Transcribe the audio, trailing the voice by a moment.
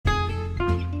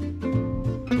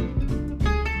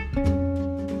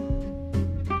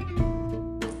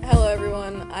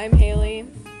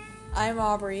I'm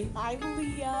Aubrey. I'm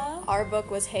Leah. Our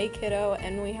book was Hey Kiddo,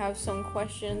 and we have some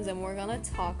questions, and we're gonna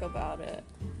talk about it.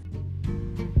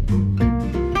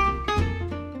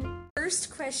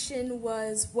 First question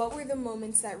was, what were the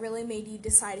moments that really made you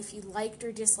decide if you liked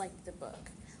or disliked the book?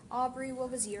 Aubrey,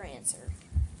 what was your answer?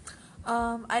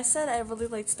 I said I really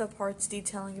liked the parts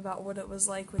detailing about what it was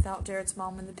like without Jared's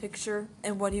mom in the picture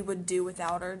and what he would do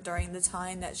without her during the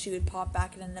time that she would pop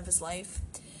back at the end of his life.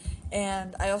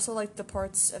 And I also liked the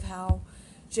parts of how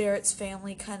Jared's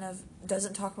family kind of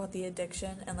doesn't talk about the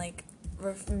addiction and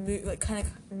kind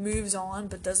of moves on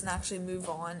but doesn't actually move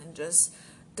on and just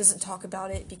doesn't talk about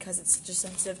it because it's such a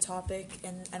sensitive topic,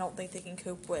 and I don't think they can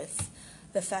cope with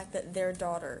the fact that their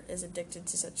daughter is addicted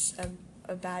to such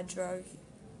a bad drug,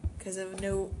 because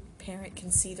no parent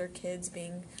can see their kids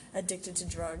being addicted to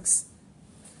drugs,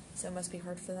 so it must be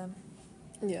hard for them.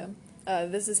 Yeah.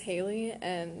 This is Haley,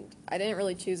 and I didn't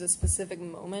really choose a specific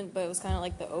moment, but it was kind of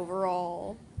like the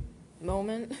overall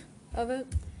moment of it.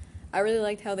 I really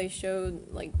liked how they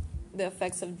showed, like, the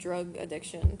effects of drug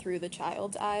addiction through the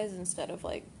child's eyes instead of,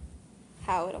 like,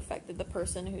 how it affected the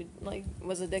person who, like,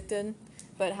 was addicted,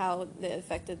 but how it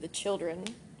affected the children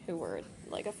who were,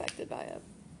 like, affected by it.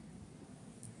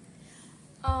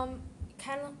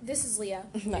 This is Leah.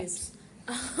 Nice.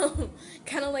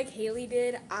 Kind of like Haley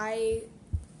did, I,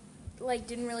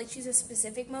 didn't really choose a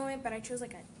specific moment, but I chose, a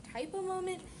type of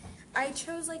moment. I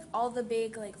chose, all the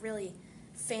big, really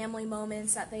family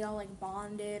moments that they all,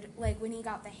 bonded, when he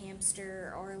got the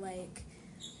hamster, or,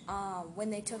 when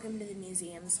they took him to the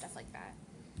museum, stuff like that.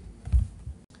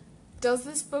 Does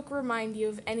this book remind you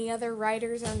of any other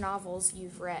writers or novels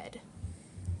you've read?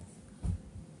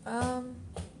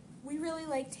 We really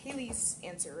liked Haley's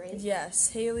answer, right? Yes,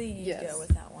 Haley, you Yes. go with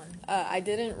that one. I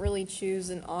didn't really choose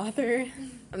an author.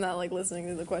 I'm not, listening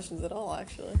to the questions at all,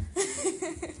 actually.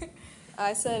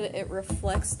 I said it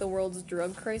reflects the world's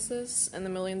drug crisis and the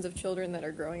millions of children that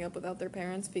are growing up without their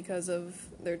parents because of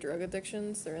their drug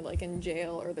addictions. They're, in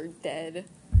jail or they're dead.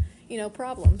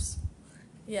 Problems.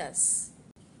 Yes.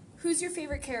 Who's your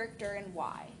favorite character and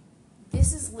why?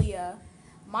 This is Leah.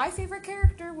 My favorite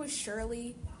character was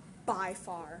Shirley, by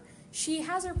far. She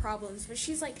has her problems, but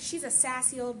she's a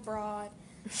sassy old broad.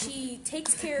 She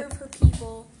takes care of her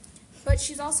people, but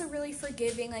she's also really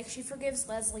forgiving. She forgives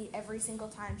Leslie every single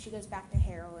time she goes back to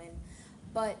heroin.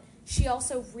 But she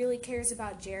also really cares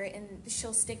about Jarrett, and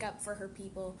she'll stick up for her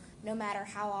people no matter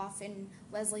how often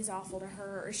Leslie's awful to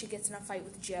her or she gets in a fight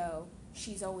with Joe.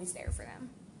 She's always there for them.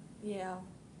 Yeah.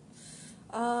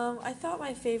 I thought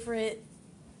my favorite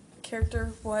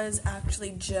character was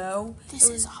actually Joe. This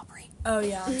is Aubrey. Oh,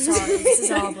 yeah, I'm sorry. This is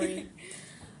Aubrey.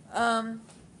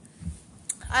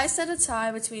 I set a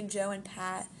tie between Joe and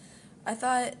Pat. I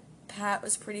thought Pat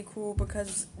was pretty cool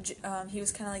because he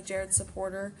was kind of like Jared's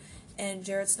supporter and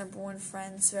Jared's number one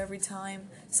friend, so every time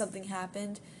something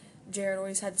happened, Jared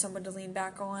always had someone to lean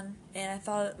back on. And I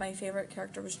thought my favorite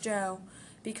character was Joe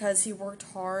because he worked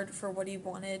hard for what he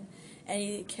wanted, and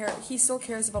he still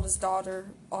cares about his daughter,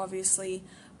 obviously,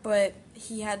 but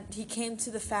he came to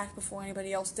the fact before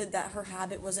anybody else did that her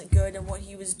habit wasn't good and what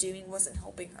he was doing wasn't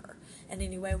helping her in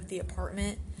any way with the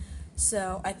apartment.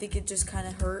 So I think it just kind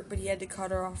of hurt, but he had to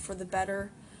cut her off for the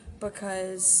better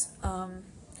because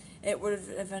it would have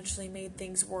eventually made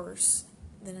things worse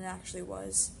than it actually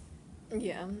was.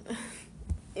 Yeah.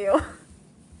 Ew.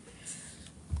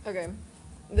 Okay.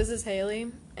 This is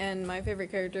Haley, and my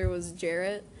favorite character was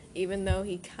Jarrett, even though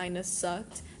he kind of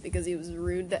sucked because he was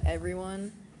rude to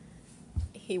everyone.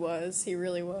 He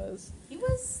really was. He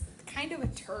was kind of a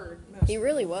turd. He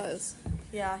really was.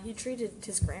 Yeah, he treated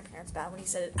his grandparents bad when he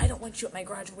said, "I don't want you at my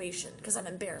graduation because I'm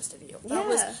embarrassed of you." That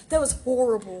was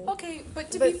horrible. Okay,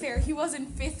 but to be fair, he was in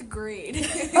 5th grade.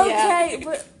 Okay,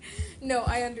 but no,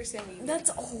 I understand what you mean. that's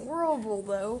horrible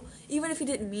though. Even if he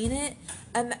didn't mean it,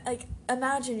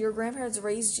 imagine your grandparents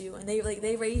raised you and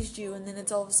they raised you, and then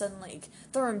it's all of a sudden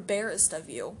they're embarrassed of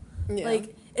you. Yeah.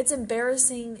 It's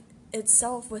embarrassing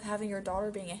itself with having your daughter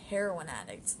being a heroin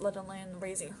addict, let alone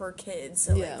raising her kids.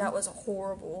 So that was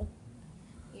horrible.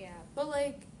 Yeah,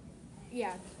 but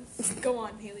yeah, go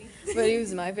on, Haley. But he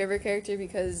was my favorite character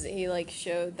because he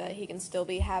showed that he can still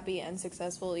be happy and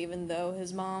successful even though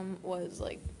his mom was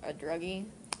a druggie.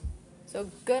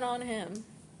 So good on him.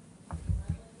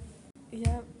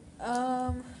 Yep.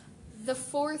 The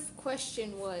 4th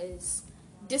question was,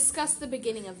 discuss the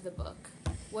beginning of the book.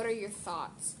 What are your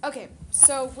thoughts? Okay,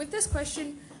 so with this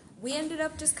question, we ended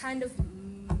up just kind of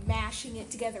mashing it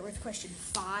together with question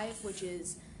 5, which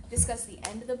is discuss the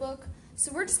end of the book.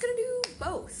 So we're just going to do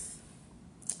both.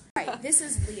 Alright, this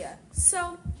is Leah.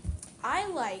 So I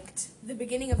liked the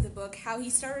beginning of the book, how he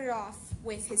started off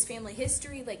with his family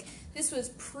history. Like, this was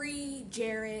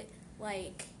pre-Jarrett,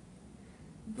 like,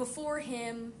 before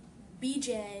him,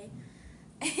 BJ.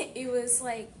 It was,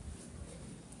 like,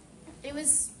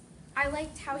 I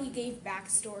liked how he gave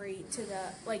backstory to the,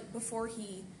 like, before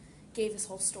he gave his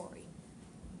whole story.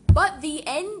 But the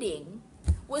ending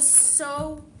was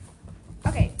so...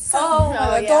 Okay, so... Oh my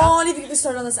god, yeah. don't even get me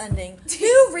started on this ending.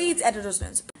 Who reads editor's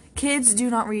notes? Kids do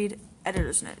not read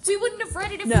editor's notes. We wouldn't have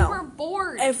read it if No. we weren't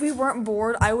bored. If we weren't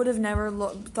bored, I would have never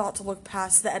thought to look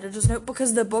past the editor's note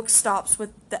because the book stops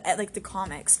with the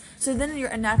comics. So then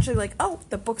you're naturally like, oh,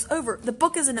 the book's over. The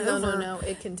book isn't over. No,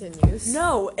 it continues.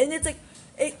 No, and it's like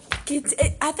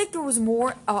I think there was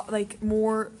more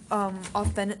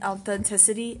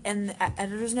authenticity in the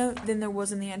editor's note than there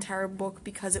was in the entire book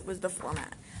because it was the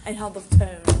format and how the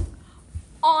tone.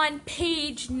 On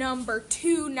page number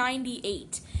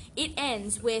 298, it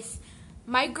ends with,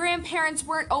 "My grandparents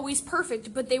weren't always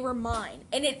perfect, but they were mine."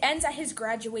 And it ends at his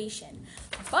graduation.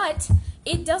 But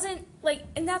it doesn't, like,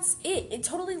 and that's it. It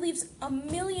totally leaves a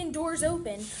million doors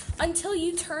open until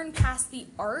you turn past the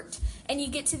art and you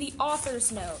get to the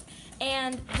author's note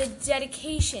and the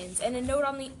dedications and a note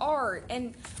on the art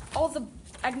and all the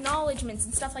acknowledgments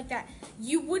and stuff like that.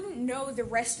 You wouldn't know the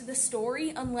rest of the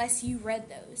story unless you read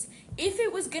those. If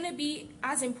it was going to be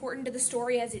as important to the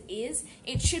story as it is,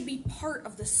 it should be part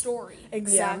of the story.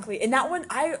 Exactly. Yeah. And that one,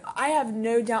 I have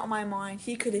no doubt in my mind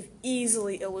he could have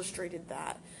easily illustrated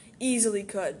that. Easily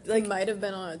could. Like, he might have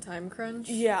been on a time crunch.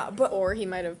 Yeah, but... Or he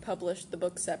might have published the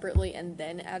book separately and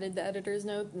then added the editor's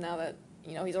note, now that,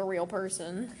 he's a real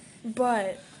person.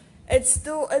 But it's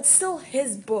still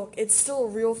his book. It's still a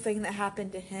real thing that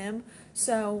happened to him.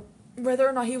 So whether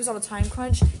or not he was on a time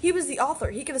crunch, he was the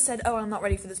author. He could have said, "Oh, I'm not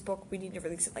ready for this book. We need to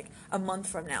release it like a month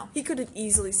from now." He could have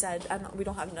easily said, "We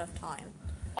don't have enough time."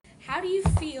 How do you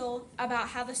feel about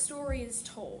how the story is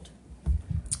told?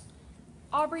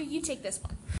 Aubrey, you take this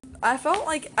one. I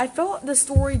felt the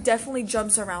story definitely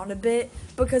jumps around a bit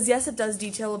because yes, it does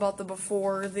detail about the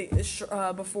before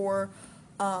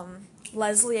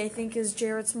Leslie, I think, is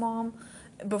Jarrett's mom,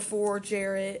 before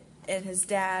Jarrett and his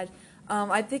dad.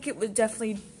 I think it would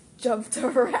definitely jumped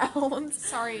around.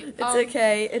 Sorry. It's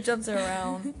okay. It jumps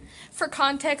around. For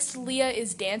context, Leah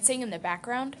is dancing in the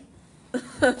background.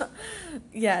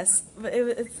 Yes, but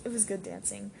it was good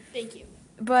dancing. Thank you.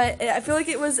 But I feel like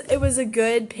it was a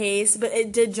good pace, but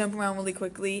it did jump around really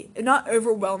quickly. Not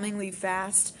overwhelmingly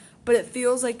fast, but it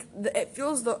feels like it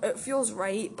feels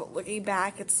right. But looking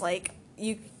back, it's like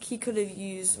he could have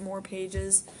used more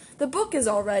pages. The book is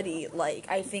already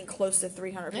I think close to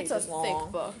 300 pages long. It's a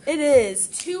thick book. It is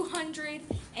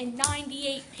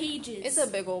 298 pages. It's a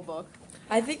big old book.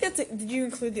 I think that's it. Did you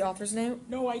include the author's note?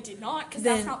 No, I did not, because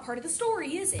that's not part of the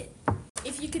story, is it?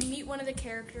 If you could meet one of the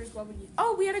characters, what would you...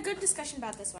 Oh, we had a good discussion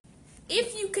about this one.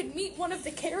 If you could meet one of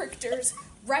the characters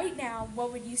right now,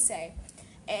 what would you say?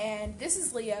 And this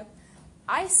is Leah.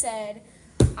 I said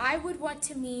I would want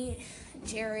to meet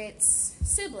Jarrett's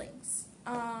siblings.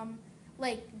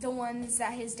 Like the ones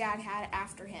that his dad had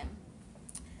after him.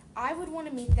 I would want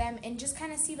to meet them and just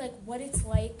kind of see what it's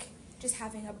like just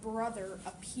having a brother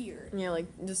appear. Yeah,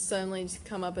 just suddenly just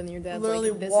come up and your dad's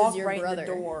literally like, this walked is your right brother. in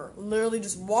the door. Literally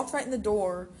just walked right in the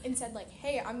door. And said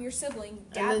hey, I'm your sibling.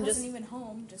 Dad wasn't even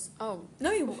home. Oh. No,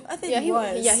 I think he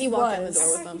was. Yeah, he walked in the door I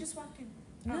with thought them. he just walked in.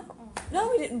 No,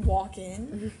 no, he didn't walk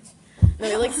in.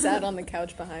 No, he sat on the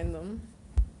couch behind them.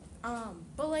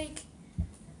 But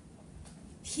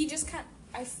he just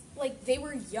they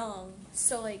were young,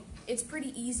 so it's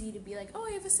pretty easy to be oh,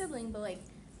 I have a sibling, but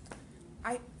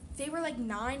they were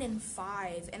 9 and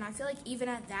 5, and I feel even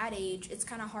at that age, it's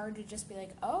kind of hard to just be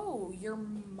oh, you're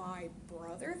my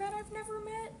brother that I've never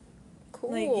met.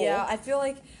 Cool. Yeah, I feel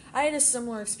like I had a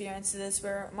similar experience to this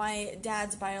where my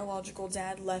dad's biological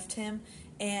dad left him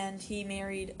and he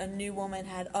married a new woman,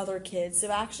 had other kids.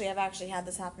 So I've actually had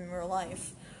this happen in real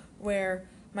life where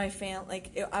my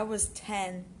family, I was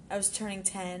 10, I was turning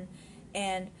 10,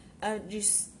 and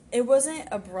it wasn't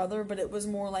a brother, but it was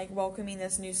more welcoming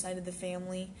this new side of the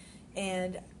family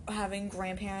and having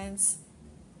grandparents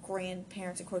in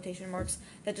quotation marks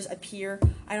that just appear.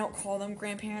 I don't call them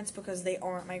grandparents because they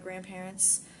aren't my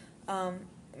grandparents. I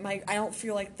don't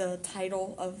feel like the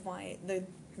title of my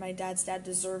dad's dad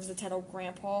deserves the title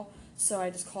grandpa, so I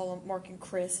just call them Mark and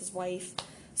Chris, his wife.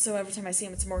 So every time I see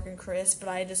him, it's Mark and Chris. But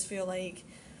I just feel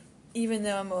even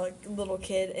though I'm a little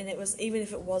kid, and even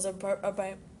if it was a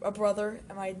brother,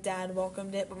 and my dad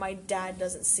welcomed it, but my dad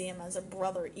doesn't see him as a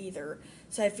brother either.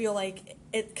 So I feel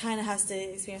it kind of has to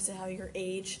experience it how your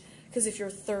age, because if you're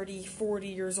 30, 40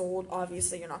 years old,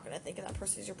 obviously you're not going to think of that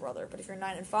person as your brother. But if you're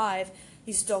 9 and 5,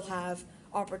 you still have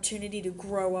opportunity to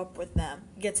grow up with them,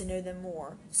 get to know them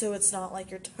more. So it's not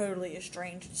like you're totally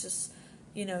estranged. It's just,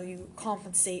 you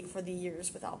compensate for the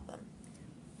years without them.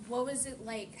 What was it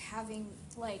like having,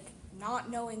 like,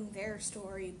 not knowing their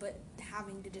story, but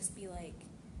having to just be like,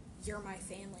 you're my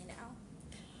family now?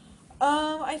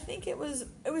 I think it was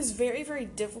very, very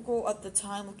difficult at the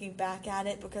time looking back at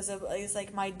it, because it was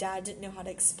like my dad didn't know how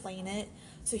to explain it,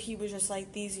 so he was just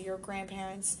like, these are your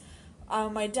grandparents.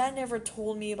 My dad never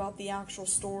told me about the actual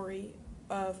story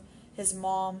of his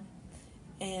mom,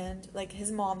 and like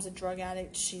his mom's a drug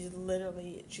addict. She's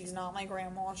not my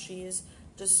grandma. She is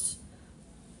just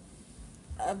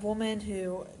a woman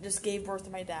who just gave birth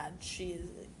to my dad.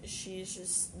 She's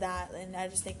just that, and I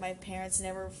just think my parents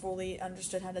never fully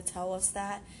understood how to tell us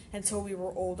that until we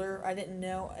were older. I didn't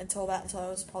know until I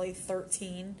was probably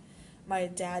 13. My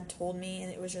dad told me,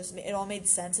 and it all made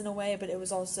sense in a way, but it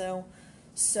was also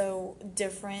so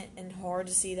different and hard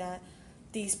to see that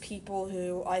these people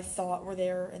who I thought were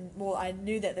there, and well, I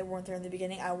knew that they weren't there in the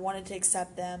beginning. I wanted to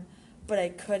accept them, but I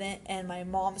couldn't, and my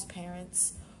mom's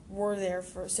parents were there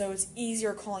so it's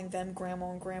easier calling them grandma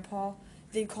and grandpa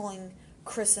than calling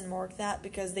Chris and Mark that,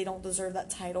 because they don't deserve that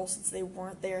title since they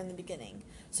weren't there in the beginning.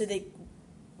 So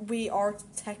we are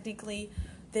technically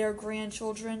their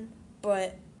grandchildren,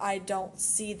 but I don't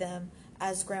see them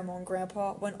as grandma and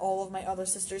grandpa when all of my other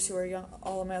sisters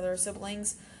all of my other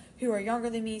siblings who are younger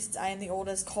than me, since I am the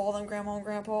oldest, call them grandma and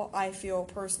grandpa. I feel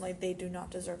personally they do not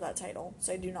deserve that title,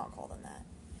 so I do not call them that.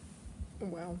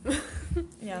 Wow.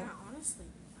 Yeah, honestly.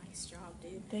 Nice job,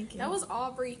 dude. Thank you. That was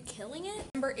Aubrey killing it.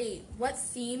 Number 8. What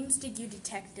themes did you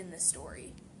detect in this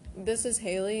story? This is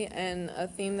Haley, and a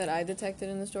theme that I detected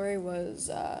in the story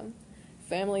was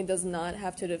family does not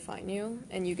have to define you,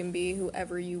 and you can be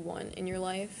whoever you want in your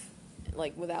life,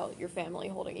 like without your family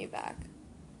holding you back.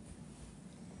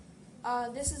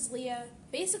 This is Leah.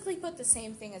 Basically put the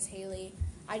same thing as Haley.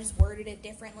 I just worded it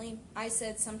differently. I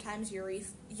said sometimes your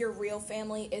real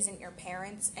family isn't your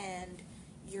parents, and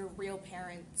your real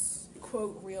parents,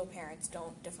 quote, real parents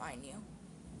don't define you.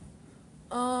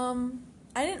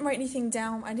 I didn't write anything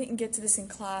down. I didn't get to this in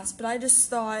class, but I just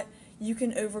thought you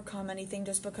can overcome anything.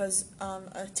 Just because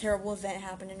a terrible event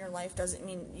happened in your life doesn't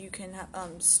mean you can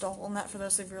stall on that for the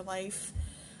rest of your life.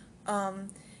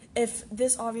 If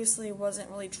this obviously wasn't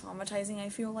really traumatizing, I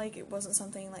feel like it wasn't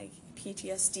something like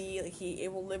PTSD, like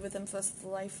it will live with him for the rest of the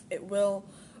life. It will,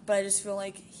 but I just feel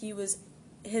like he was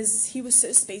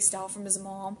so spaced out from his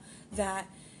mom that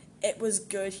it was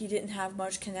good he didn't have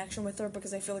much connection with her,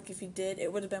 because I feel like if he did,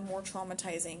 it would have been more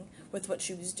traumatizing with what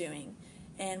she was doing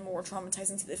and more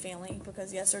traumatizing to the family,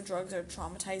 because yes, her drugs are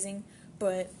traumatizing,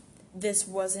 but this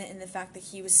wasn't, in the fact that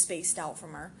he was spaced out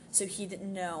from her, so he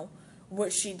didn't know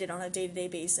what she did on a day-to-day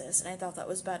basis, and I thought that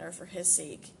was better for his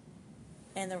sake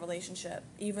and the relationship.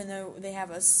 Even though they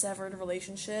have a severed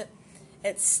relationship,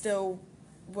 it still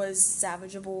was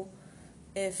salvageable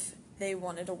if they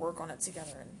wanted to work on it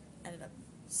together and ended up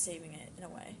saving it in a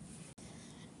way.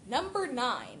 Number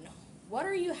 9. What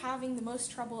are you having the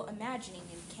most trouble imagining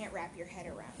and can't wrap your head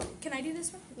around? Can I do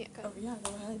this one? Yeah. Oh yeah,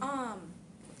 go ahead.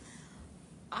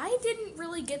 I didn't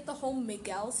really get the whole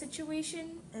Miguel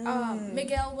situation.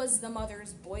 Miguel was the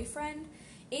mother's boyfriend.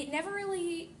 It never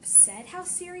really said how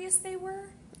serious they were.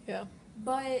 Yeah.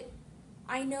 But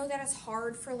I know that it's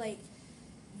hard for, like,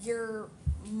 your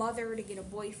mother to get a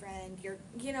boyfriend.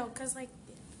 Because, like...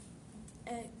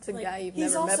 It's a guy you've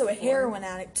he's never met also a before. heroin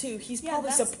addict, too. He's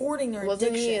probably supporting their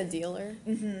Wasn't addiction. he a dealer?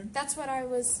 Mm-hmm. That's what I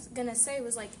was gonna say,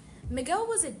 was, like, Miguel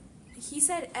was he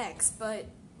said ex, but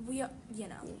we all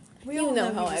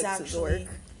know how he was exes work.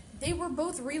 They were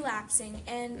both relapsing,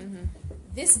 and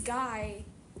this guy,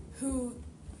 who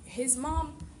his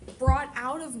mom brought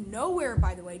out of nowhere,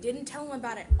 by the way, didn't tell him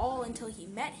about it all until he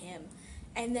met him,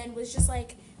 and then was just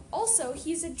like, also,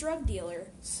 he's a drug dealer,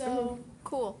 so...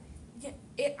 Cool. Yeah,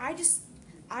 I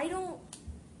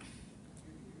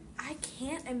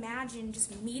can't imagine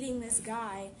just meeting this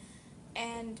guy,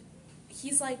 and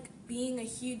he's, like, being a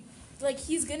huge... Like,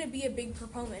 he's gonna be a big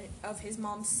proponent of his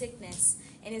mom's sickness,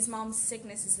 and his mom's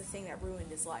sickness is the thing that ruined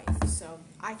his life. So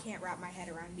I can't wrap my head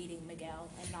around meeting Miguel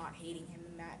and not hating him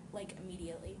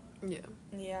immediately. Yeah.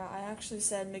 Yeah, I actually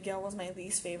said Miguel was my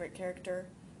least favorite character,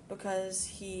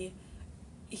 because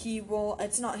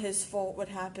it's not his fault what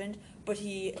happened, but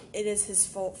it is his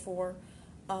fault for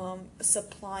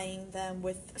supplying them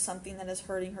with something that is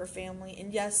hurting her family.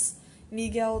 And yes,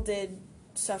 Miguel did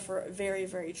suffer a very,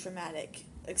 very traumatic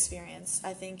experience.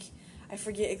 I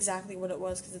forget exactly what it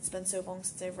was, because it's been so long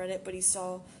since I've read it, but he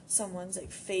saw someone's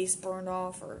like face burned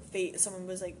off, or someone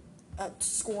was like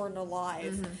scorned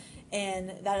alive,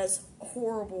 and that is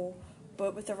horrible.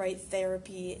 But with the right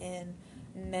therapy and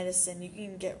medicine.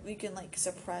 You can like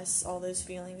suppress all those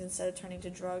feelings instead of turning to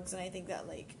drugs. And I think that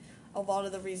like a lot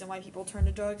of the reason why people turn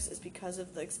to drugs is because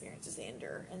of the experiences they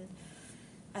endure. And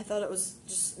I thought it was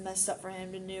just messed up for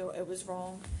him, and knew it was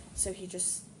wrong, so he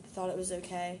just thought it was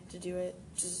okay to do it,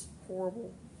 which is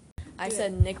horrible. I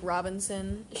said Nick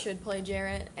Robinson should play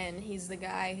Jarrett, and he's the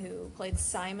guy who played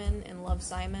Simon in Love,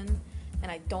 Simon, and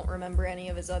I don't remember any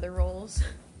of his other roles.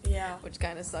 Yeah. Which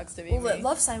kind of sucks to be Well, me.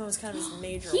 Love, Simon was kind of his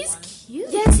major He's one. cute.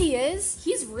 Yes, he is.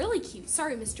 He's really cute.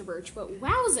 Sorry, Mr. Birch, but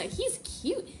wowza, he's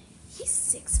cute. He's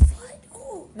 6 foot.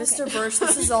 Oh, Mr. okay. Birch,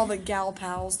 this is all the gal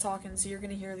pals talking, so you're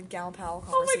going to hear the gal pal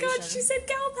Oh my conversation. god, she said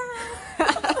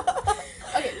gal pal.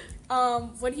 Okay,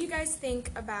 what do you guys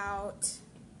think about...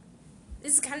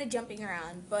 This is kind of jumping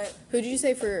around, but... Who did you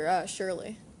say for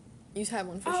Shirley? You had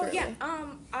one for Shirley. yeah,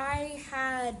 I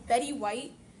had Betty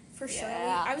White for Shirley.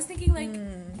 Yeah. I was thinking,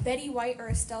 like, Betty White or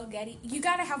Estelle Getty. You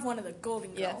gotta have one of the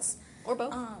Golden Yeah. Girls. Or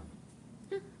both.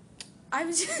 I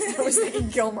was I was thinking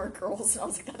Gilmore Girls, and I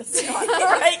was like, that is not the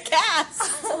right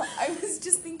cast. I was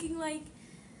just thinking, like,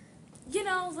 you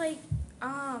know, like,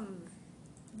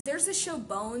 there's this show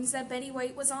Bones that Betty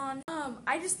White was on.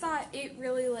 I just thought it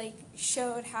really, like,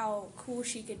 showed how cool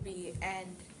she could be,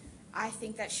 and I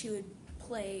think that she would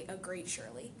play a great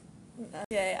Shirley.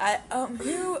 Okay,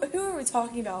 who are we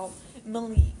talking about?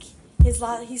 Malik.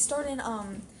 He started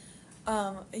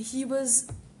in, he was,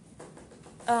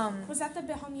 Was that the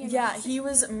Bohemian yeah, Rhapsody? he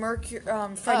was Freddie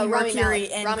Rami Mercury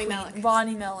Malek. and Rami Queen- Malek.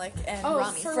 Rami Malek and Oh,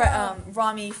 Rami. for,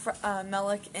 Rami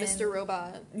Malek and Mr.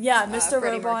 Robot. Yeah, Mr.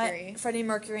 Freddie Robot, Mercury. Freddie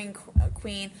Mercury and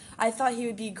Queen. I thought he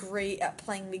would be great at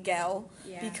playing Miguel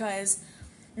Yeah. because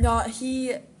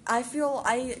I feel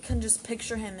I can just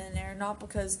picture him in there, not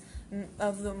because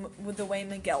of the way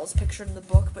Miguel's pictured in the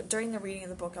book, but during the reading of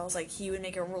the book, I was like, he would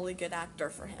make a really good actor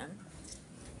for him.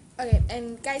 Okay,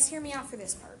 and guys, hear me out for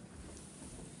this part.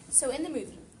 So in the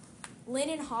movie, Lynn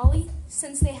and Holly,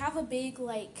 since they have a big,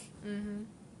 like,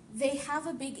 they have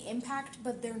a big impact,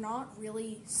 but they're not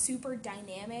really super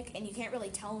dynamic, and you can't really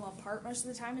tell them apart most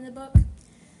of the time in the book.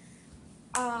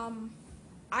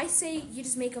 I say you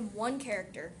just make them one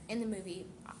character in the movie,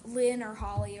 Lynn or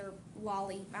Holly or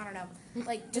Lolly, I don't know.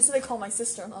 Like, Just so they call my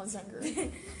sister when I was younger.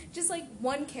 just like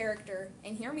one character,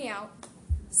 and hear me out,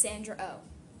 Sandra Oh.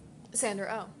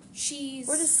 Sandra Oh. She's...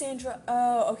 Where does Sandra?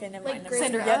 Oh, okay, never Like mind. Grace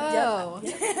Sandra Yep, Oh.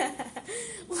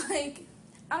 like,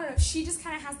 I don't know, she just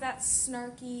kind of has that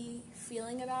snarky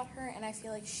feeling about her, and I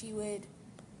feel like she would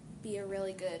be a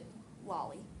really good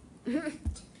Lolly.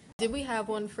 Did we have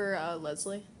one for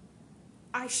Leslie?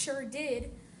 I sure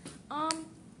did. I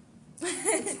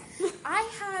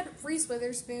had Reese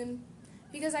Witherspoon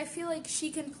because I feel like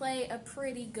she can play a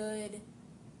pretty good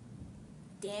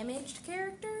damaged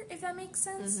character, if that makes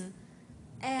sense.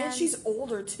 And she's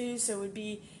older too, so it would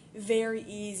be very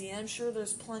easy. And I'm sure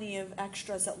there's plenty of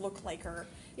extras that look like her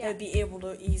that would be able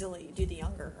to easily do the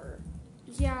younger her.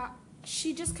 yeah,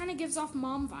 she just kind of gives off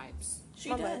mom vibes. She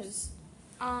Mom does.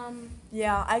 Um,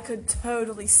 Yeah, I could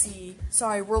totally see.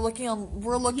 Sorry, we're looking on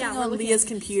Leah's at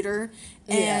computer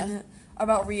and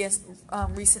about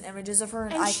recent images of her,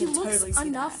 and and I she can looks totally see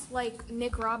enough like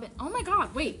Nick Robin. Oh my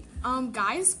God! Wait,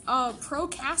 guys, pro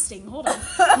casting. Hold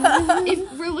on.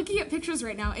 If we're looking at pictures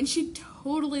right now, and she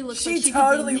totally looks that. like She she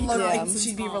totally could be Nick looked like Robinson's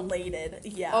she'd be mom. related.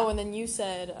 Yeah. Oh, and then you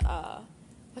said,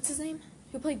 what's his name?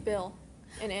 Who played Bill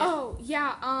in It? Oh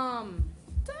yeah,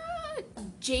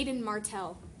 Jaden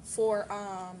Martell for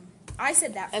I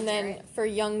said that. For And then Jarrett. for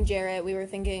young Jarrett, we were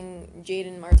thinking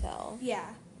Jaden Martell. Yeah,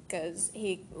 Because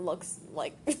he looks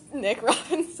like Nick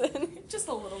Robinson. just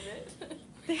a little bit.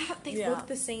 They Yeah. look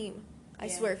the same. I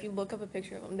Yeah. swear, if you look up a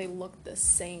picture of them, they look the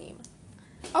same.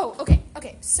 Oh,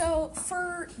 okay. So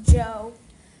for Joe,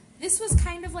 this was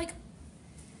kind of like,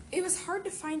 it was hard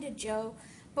to find a Joe,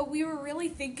 but we were really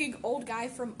thinking old guy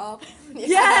from Up.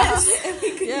 Yes. And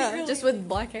we could Yeah, really, just with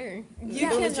black hair. You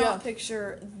Bill and Joe. cannot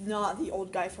picture not the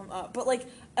old guy from Up, but like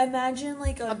imagine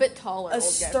like A bit taller. a old guy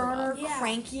from sterner, Up. Yeah.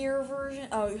 crankier version.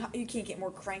 Oh, you can't get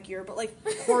more crankier, but like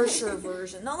harsher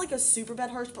version. Not like a super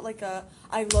bad harsh, but like a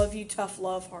I love you, tough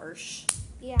love harsh.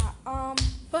 yeah.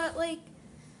 But like,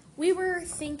 we were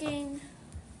thinking,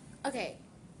 okay,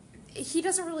 he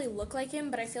doesn't really look like him,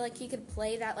 but I feel like he could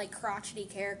play that like crotchety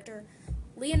character,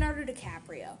 Leonardo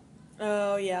DiCaprio.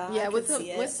 Oh yeah, I Yeah, could with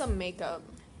see it. with some makeup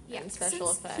Yeah, and special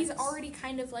since effects. he's already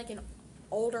kind of like an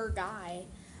older guy,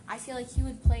 I feel like he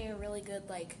would play a really good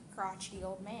like crotchety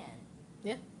old man.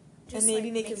 Yeah. and maybe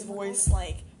like, make his him look voice older.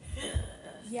 like.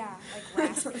 Yeah, like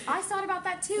raspy. I thought about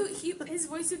that too. His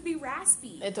voice would be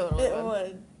raspy. It totally It would.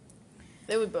 would.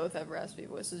 They would both have raspy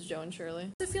voices, Joe and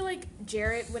Shirley. I feel like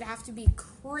Jarrett would have to be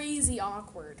crazy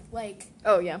awkward. Like,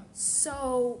 Oh, yeah.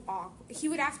 so awkward. He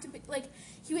would have to be, like,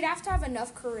 he would have to have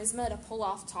enough charisma to pull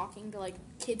off talking to, like,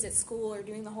 kids at school or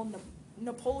doing the whole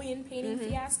Napoleon painting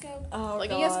fiasco. Oh, Like,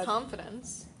 God. he has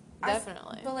confidence.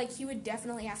 Definitely. But, like, he would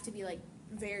definitely have to be, like,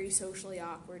 very socially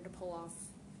awkward to pull off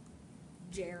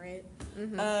Jarrett.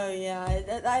 Oh,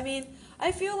 yeah. I mean,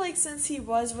 I feel like since he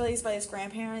was raised by his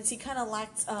grandparents, he kind of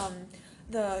lacked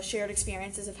the shared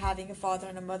experiences of having a father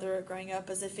and a mother growing up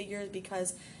as a figure,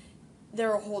 because there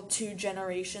are a whole 2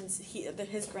 generations.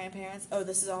 His grandparents. Oh,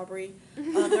 this is Aubrey.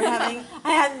 They're having.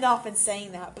 I had not been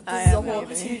saying that, but this is a whole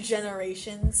 2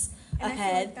 generations And I feel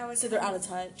ahead, like that would so they're kind out of- of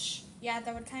touch. Yeah,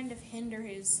 that would kind of hinder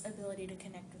his ability to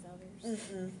connect with others.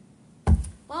 Mm-hmm.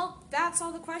 Well, that's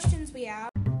all the questions we have.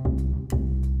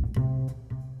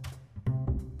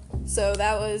 So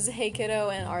that was Hey Kiddo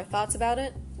and our thoughts about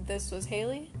it. This was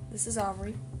Haley. This is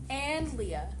Aubrey. And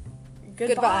Leah.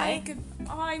 Goodbye.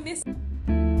 Goodbye. I miss